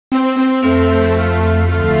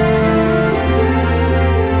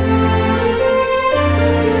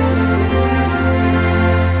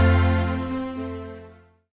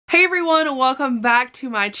Welcome back to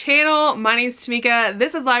my channel. My name is Tamika.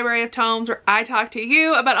 This is Library of Tomes, where I talk to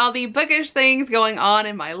you about all the bookish things going on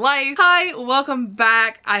in my life. Hi, welcome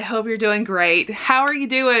back. I hope you're doing great. How are you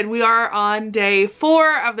doing? We are on day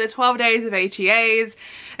 4 of the 12 days of HEAs,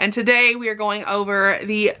 and today we are going over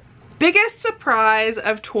the biggest surprise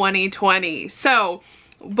of 2020. So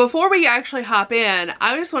before we actually hop in,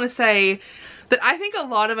 I just want to say that I think a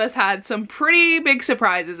lot of us had some pretty big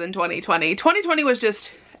surprises in 2020. 2020 was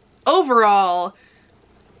just overall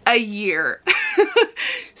a year.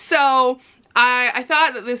 So I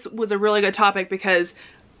thought that this was a really good topic because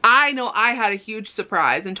I know I had a huge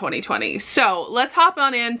surprise in 2020. So let's hop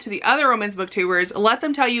on into the other romance booktubers, let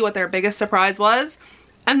them tell you what their biggest surprise was,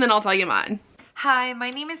 and then I'll tell you mine. Hi,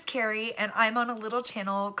 my name is Carrie and I'm on a little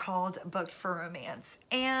channel called Booked for Romance.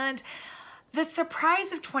 And the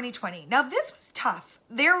surprise of 2020. Now this was tough.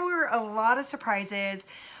 There were a lot of surprises.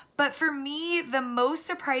 But for me, the most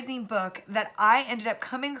surprising book that I ended up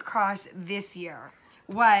coming across this year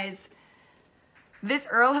was This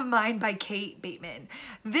Earl of Mine by Kate Bateman.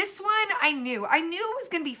 This one I knew it was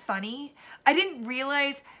going to be funny. I didn't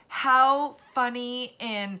realize how funny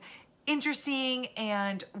and interesting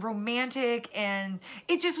and romantic, and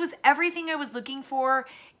it just was everything I was looking for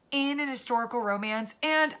in an historical romance.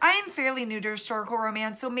 And I am fairly new to historical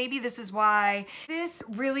romance, so maybe this is why this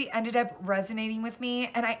really ended up resonating with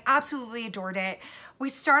me, and I absolutely adored it. We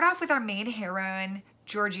start off with our main heroine,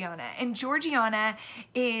 Georgiana, and Georgiana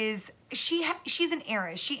is she's an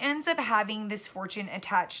heiress. She ends up having this fortune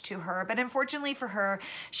attached to her, but unfortunately for her,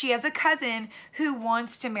 she has a cousin who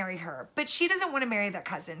wants to marry her, but she doesn't want to marry that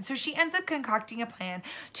cousin. So she ends up concocting a plan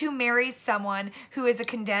to marry someone who is a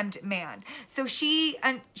condemned man. So she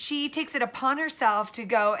takes it upon herself to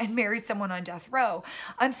go and marry someone on death row.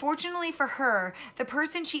 Unfortunately for her, the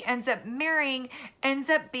person she ends up marrying ends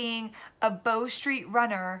up being a Bow Street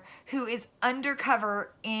runner who is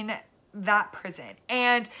undercover in that prison.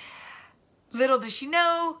 And little does she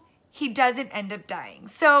know, he doesn't end up dying.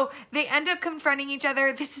 So they end up confronting each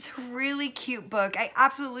other. This is a really cute book. I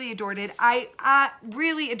absolutely adored it. I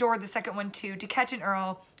really adored the second one too, To Catch an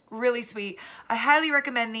Earl. Really sweet. I highly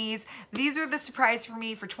recommend these. These are the surprise for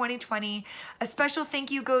me for 2020. A special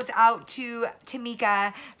thank you goes out to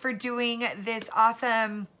Tamika for doing this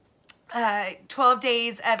awesome 12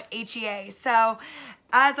 days of HEA. So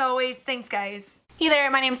as always, thanks guys. Hey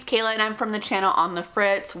there, my name's Kayla and I'm from the channel On the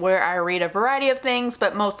Fritz, where I read a variety of things,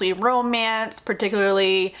 but mostly romance,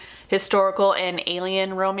 particularly historical and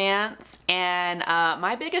alien romance. And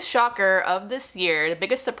my biggest shocker of this year, the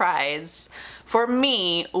biggest surprise for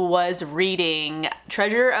me, was reading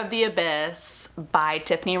Treasure of the Abyss by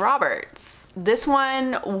Tiffany Roberts. This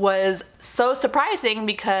one was so surprising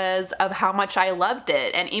because of how much I loved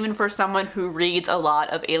it, and even for someone who reads a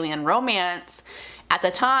lot of alien romance, at the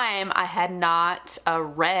time, I had not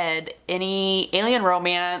read any alien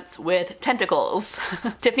romance with tentacles.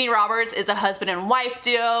 Tiffany Roberts is a husband and wife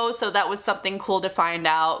duo, so that was something cool to find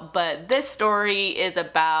out. But this story is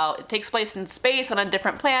about, it takes place in space on a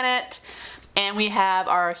different planet, and we have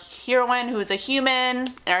our heroine who is a human,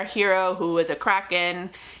 and our hero who is a kraken,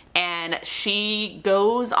 and she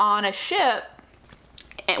goes on a ship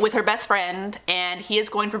with her best friend, and he is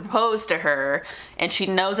going to propose to her, and she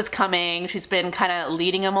knows it's coming. She's been kind of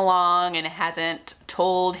leading him along and hasn't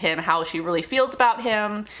told him how she really feels about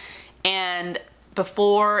him. And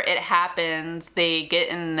before it happens, they get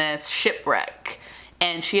in this shipwreck,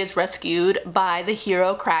 and she is rescued by the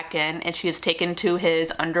hero Kraken, and she is taken to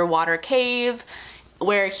his underwater cave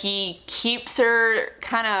where he keeps her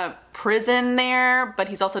kind of prison there, but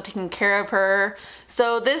he's also taking care of her.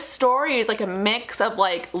 So this story is like a mix of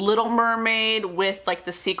like Little Mermaid with like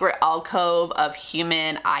the secret alcove of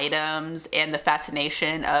human items and the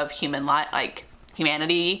fascination of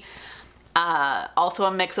humanity. Also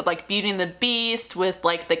a mix of like Beauty and the Beast with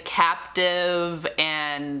like the captive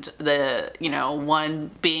and the, you know,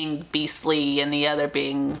 one being beastly and the other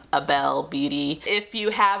being a belle beauty. If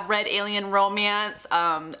you have read alien romance,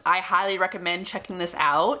 I highly recommend checking this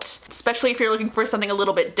out, especially if you're looking for something a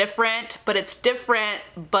little bit different. But it's different,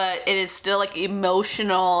 but it is still like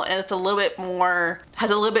emotional, and it's a little bit more,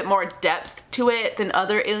 has a little bit more depth to it than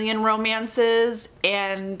other alien romances,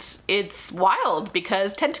 and it's wild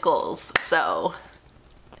because tentacles. So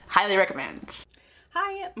highly recommend.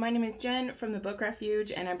 Hi, my name is Jen from the book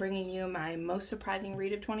Refuge, and I'm bringing you my most surprising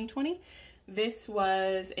read of 2020. This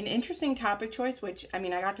was an interesting topic choice, which, I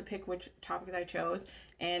mean, I got to pick which topics I chose,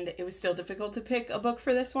 and it was still difficult to pick a book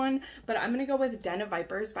for this one, but I'm going to go with Den of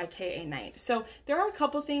Vipers by K.A. Knight. So there are a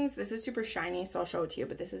couple things. This is super shiny, so I'll show it to you,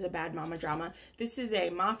 but this is a bad mama drama. This is a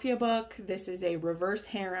mafia book. This is a reverse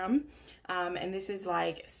harem, and this is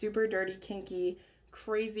like super dirty, kinky,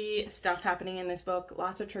 crazy stuff happening in this book.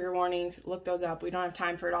 Lots of trigger warnings. Look those up. We don't have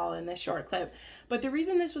time for it all in this short clip. But the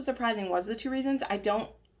reason this was surprising was the two reasons. I don't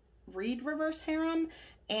read reverse harem,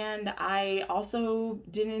 and I also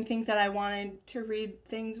didn't think that I wanted to read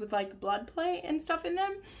things with like blood play and stuff in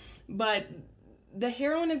them. But the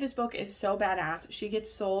heroine of this book is so badass. She gets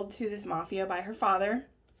sold to this mafia by her father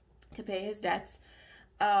to pay his debts.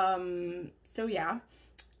 So yeah.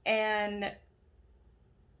 And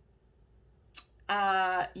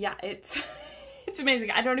yeah, it's it's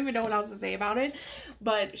amazing. I don't even know what else to say about it,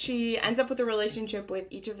 but she ends up with a relationship with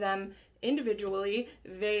each of them individually.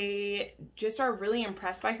 They just are really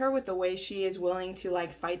impressed by her with the way she is willing to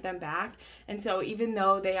like fight them back. And so even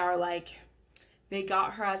though they are like, they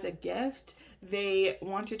got her as a gift, they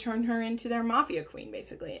want to turn her into their mafia queen,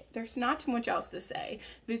 basically. There's not too much else to say.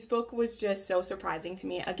 This book was just so surprising to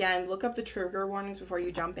me. Again, look up the trigger warnings before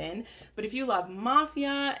you jump in. But if you love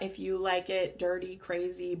mafia, if you like it dirty,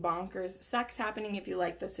 crazy, bonkers sex happening, if you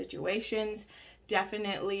like those situations,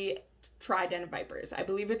 definitely try Den of Vipers. I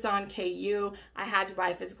believe it's on KU. I had to buy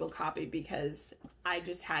a physical copy because I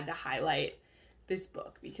just had to highlight this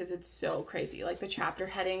book because it's so crazy. Like the chapter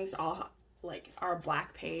headings all like our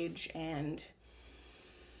black page, and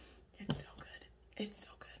it's so good. It's so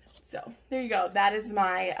good. So there you go. That is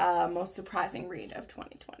my most surprising read of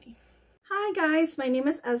 2020. Hi guys, my name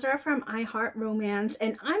is Ezra from I Heart Romance,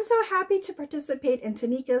 and I'm so happy to participate in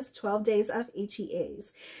Tamika's 12 Days of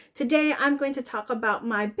HEAs. Today I'm going to talk about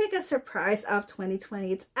my biggest surprise of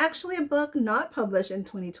 2020. It's actually a book not published in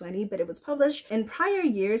 2020, but it was published in prior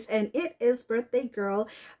years, and it is Birthday Girl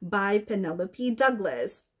by Penelope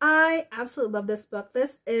Douglas. I absolutely love this book.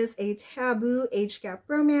 This is a taboo age gap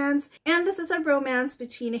romance, and this is a romance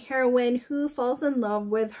between a heroine who falls in love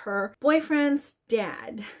with her boyfriend's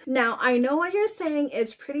dad. Now, I know what you're saying,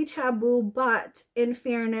 it's pretty taboo, but in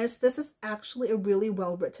fairness, this is actually a really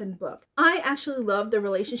well-written book. I actually love the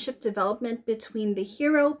relationship development between the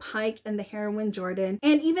hero, Pike, and the heroine, Jordan.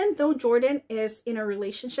 And even though Jordan is in a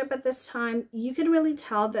relationship at this time, you can really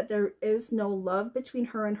tell that there is no love between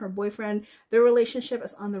her and her boyfriend. Their relationship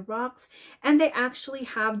is on the rocks, and they actually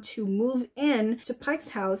have to move in to Pike's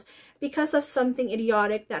house because of something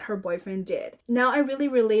idiotic that her boyfriend did. Now, I really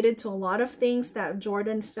related to a lot of things that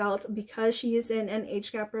Jordan felt because she is in an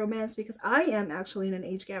age gap romance, because I am actually in an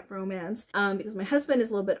age gap romance, because my husband is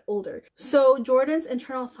a little bit older. So Jordan's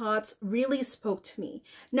internal thoughts really spoke to me.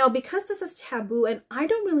 Now, because this is taboo, and I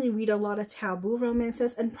don't really read a lot of taboo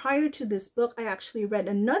romances, and prior to this book, I actually read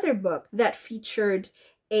another book that featured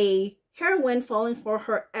a heroine falling for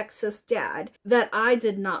her ex's dad that I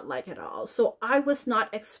did not like at all. So I was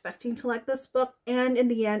not expecting to like this book, and in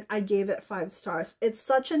the end I gave it 5 stars. It's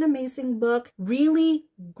such an amazing book, really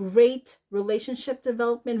great relationship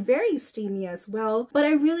development, very steamy as well, but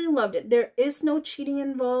I really loved it. There is no cheating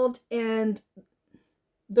involved, and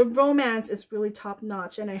the romance is really top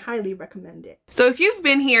notch, and I highly recommend it. So if you've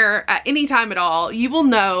been here at any time at all, you will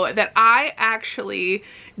know that I actually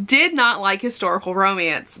did not like historical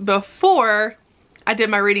romance before I did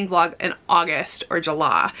my reading vlog in August or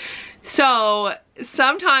July. So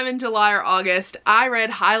sometime in July or August, I read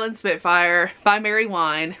Highland Spitfire by Mary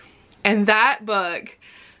Wine, and that book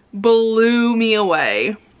blew me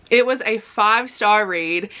away. It was a 5-star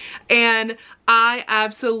read, and I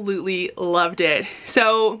absolutely loved it.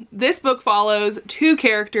 So this book follows 2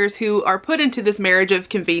 characters who are put into this marriage of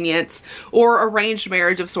convenience, or arranged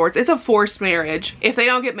marriage of sorts. It's a forced marriage. If they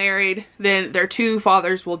don't get married, then their 2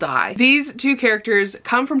 fathers will die. These 2 characters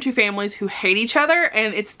come from 2 families who hate each other,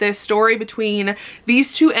 and it's this story between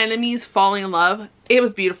these 2 enemies falling in love. It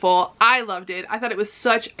was beautiful. I loved it. I thought it was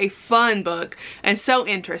such a fun book and so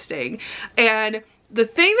interesting. And the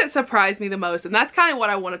thing that surprised me the most, and that's kind of what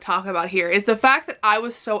I want to talk about here, is the fact that I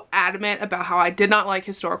was so adamant about how I did not like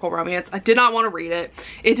historical romance. I did not want to read it.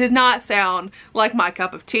 It did not sound like my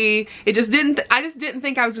cup of tea. It just didn't, I just didn't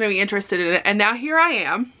think I was going to be interested in it. And now here I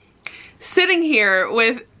am, sitting here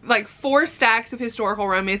with like 4 stacks of historical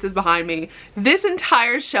romances behind me. This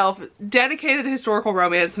entire shelf dedicated to historical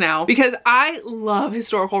romance now, because I love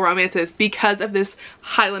historical romances because of this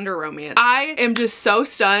Highlander romance. I am just so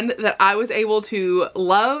stunned that I was able to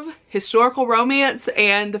love historical romance,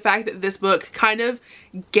 and the fact that this book kind of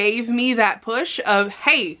gave me that push of,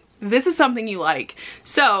 hey, this is something you like.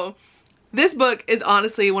 So This book is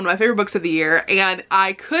honestly one of my favorite books of the year, and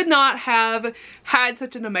I could not have had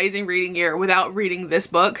such an amazing reading year without reading this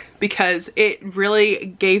book, because it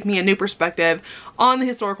really gave me a new perspective on the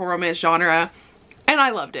historical romance genre, and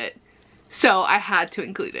I loved it. So I had to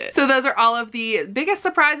include it. So those are all of the biggest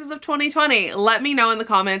surprises of 2020. Let me know in the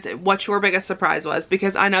comments what your biggest surprise was,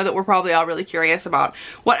 because I know that we're probably all really curious about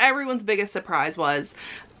what everyone's biggest surprise was.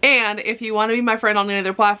 And if you want to be my friend on any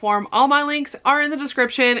other platform, all my links are in the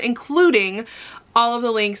description, including all of the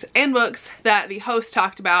links and books that the host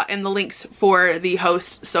talked about, and the links for the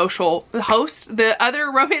the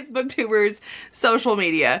other romance booktubers' social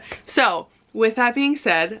media. So with that being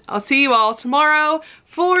said, I'll see you all tomorrow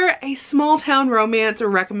for a small town romance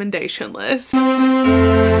recommendation list.